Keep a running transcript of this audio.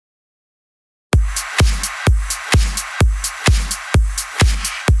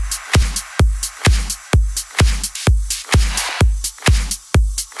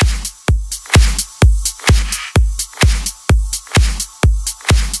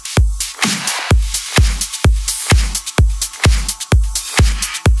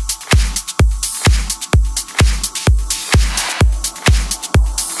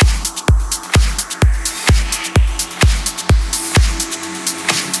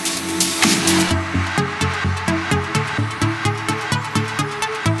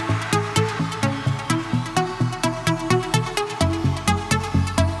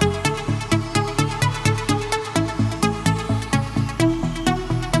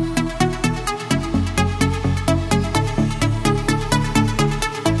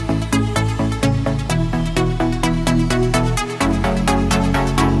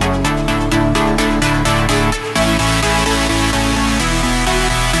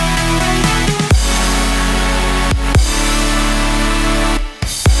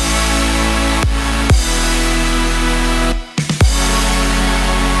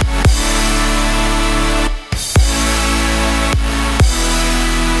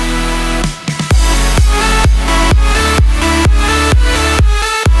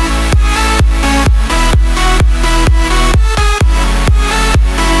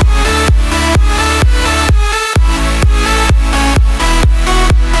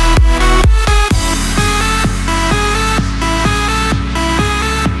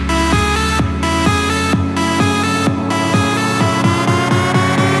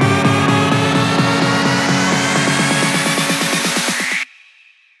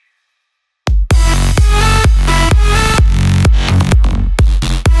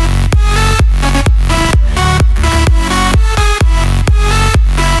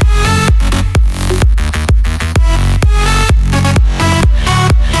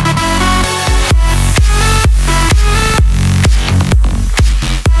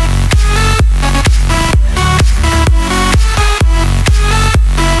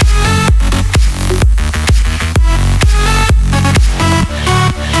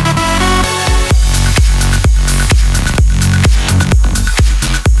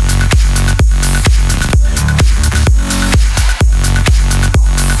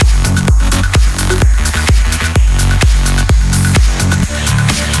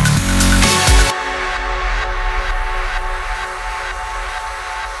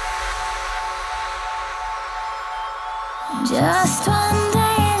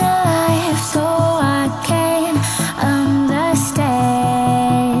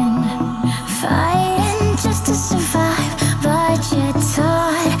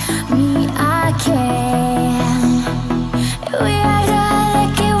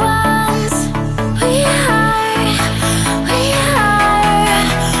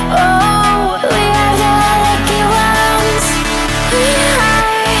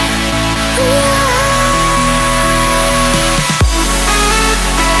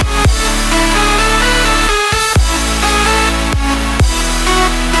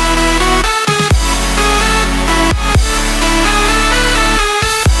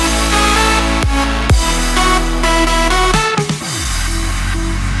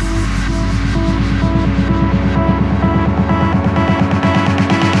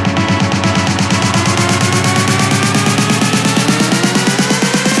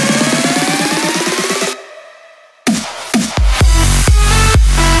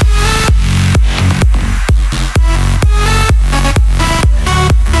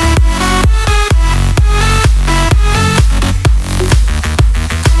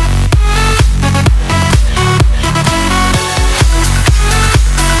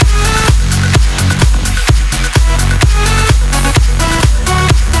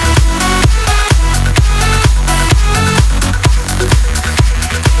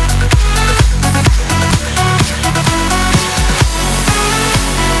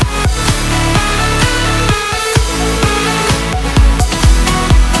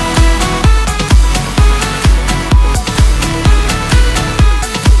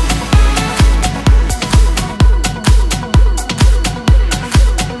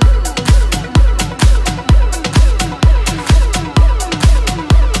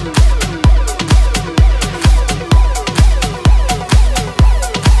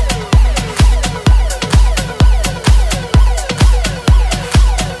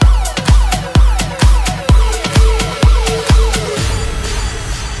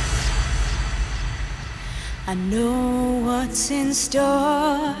I know what's in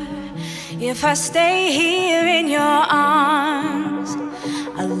store if I stay here in your arms.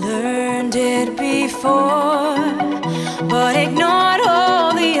 I learned it before, but ignored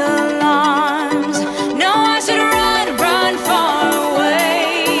all the alarms. No, I should run, run far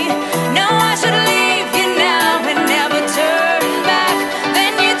away. No, I should leave you now and never turn back.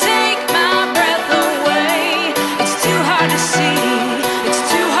 Then you take my breath away. It's too hard to see, it's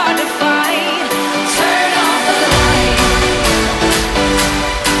too hard to fight. Turn off the light.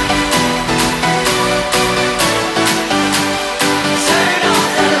 Turn off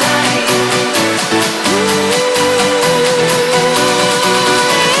the light. Turn off the light.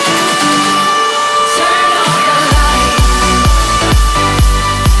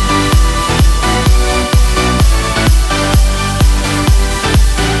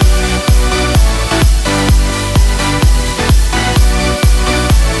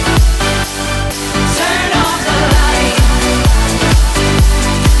 Turn off the light.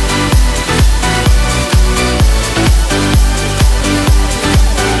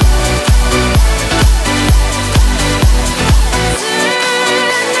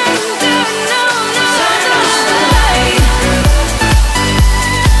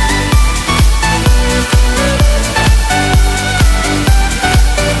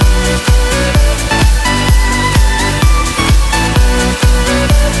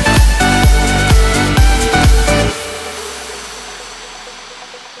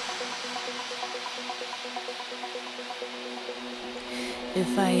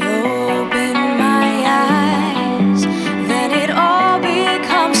 If I open my eyes, then it all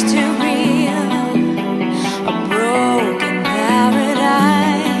becomes too real. A broken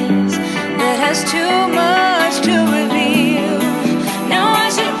paradise that has too much to reveal. No, I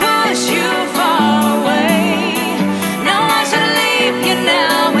should push you far away. No, I should leave you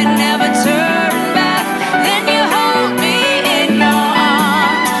now and never turn back. Then you hold me in your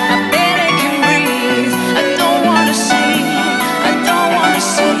arms. I barely can breathe. I don't wanna see. I don't wanna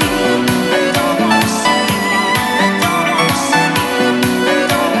see. I don't wanna see. I don't wanna see. I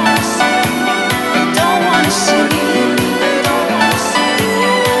don't wanna see. I don't wanna see. I don't wanna see.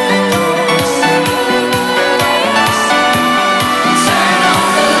 I don't wanna see.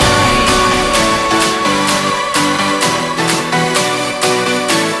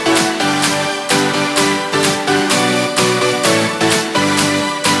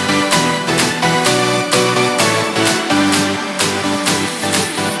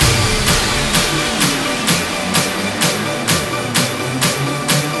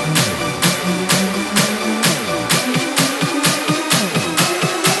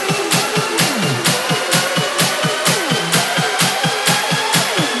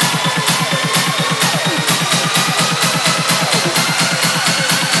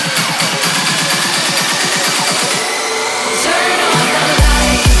 Turn off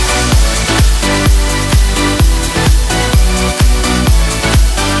the light.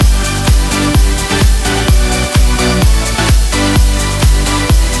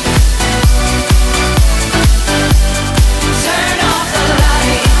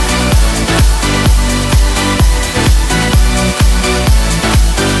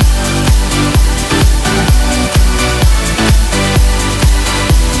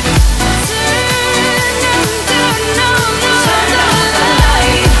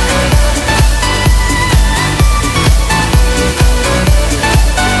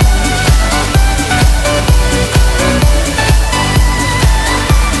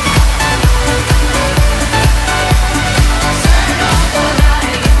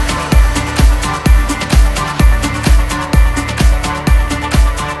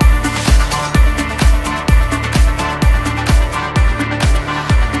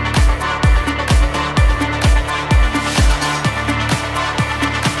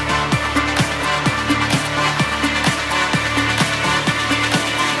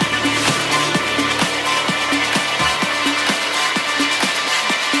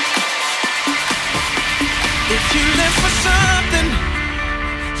 If you live for something,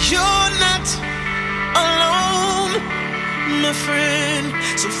 you're not alone, my friend.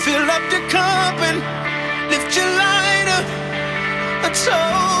 So fill up your cup and lift your lighter, a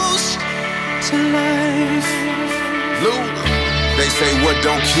toast to life. Luda. They say what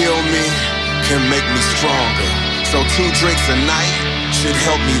don't kill me can make me stronger. So 2 drinks a night should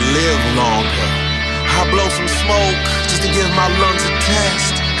help me live longer. I blow some smoke just to give my lungs a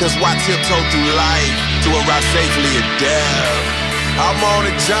test. Cause why tiptoe through life to arrive safely at death? I'm on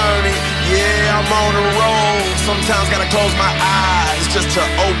a journey, yeah, I'm on a road. Sometimes gotta close my eyes just to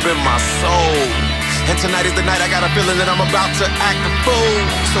open my soul. And tonight is the night I got a feeling that I'm about to act a fool.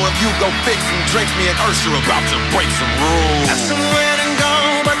 So if you go fix some drinks, me and Ursha are about to break some rules. That's some red and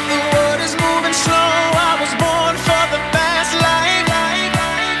gold, but the world is moving slow. I was born for the fast life.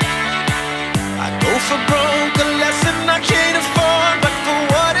 I go for broke, a lesson I can't afford, but for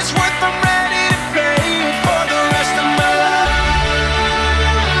what it's worth, I'm ready to pay for the rest of my life.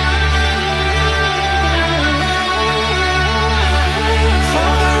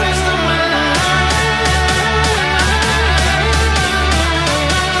 For the rest of my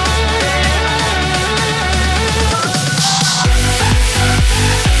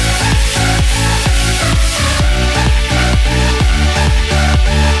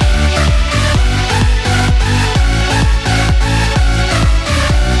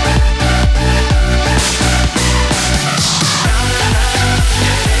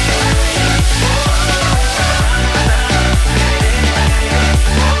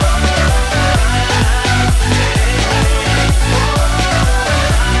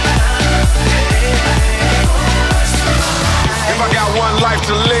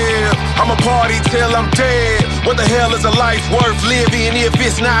to live, I'ma party till I'm dead. What the hell is a life worth living if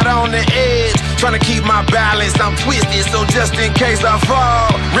it's not on the edge? Trying to keep my balance, I'm twisted, so just in case I fall.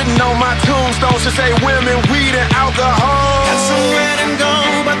 Written on my tombstone should say women, weed, and alcohol. Got some red and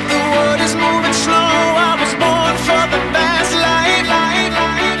gold, but the world is moving slow. I was born for the fast life.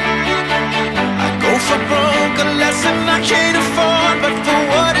 I go for broke, a lesson I can't afford, but for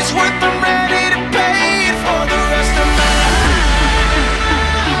what it's worth, I'm ready to pay it for the rest of my life.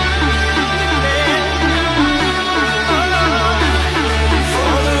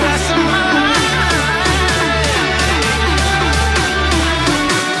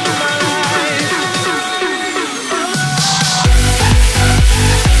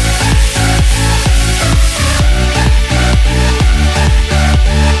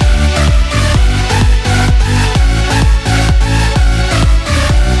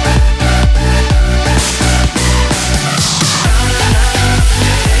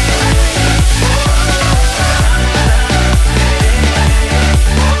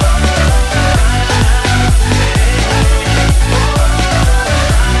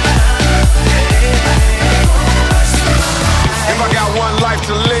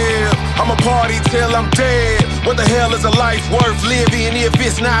 Party till I'm dead. What the hell is a life worth living if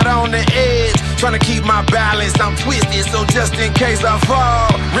it's not on the edge? Trying to keep my balance, I'm twisted, so just in case I fall.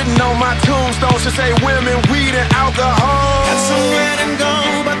 Written on my tombstone should say women, weed, and alcohol. Got some red and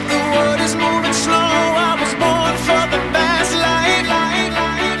gold, but the world is moving slow. I was born for the fast life.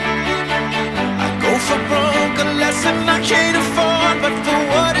 I go for broke, a lesson I can't afford, but for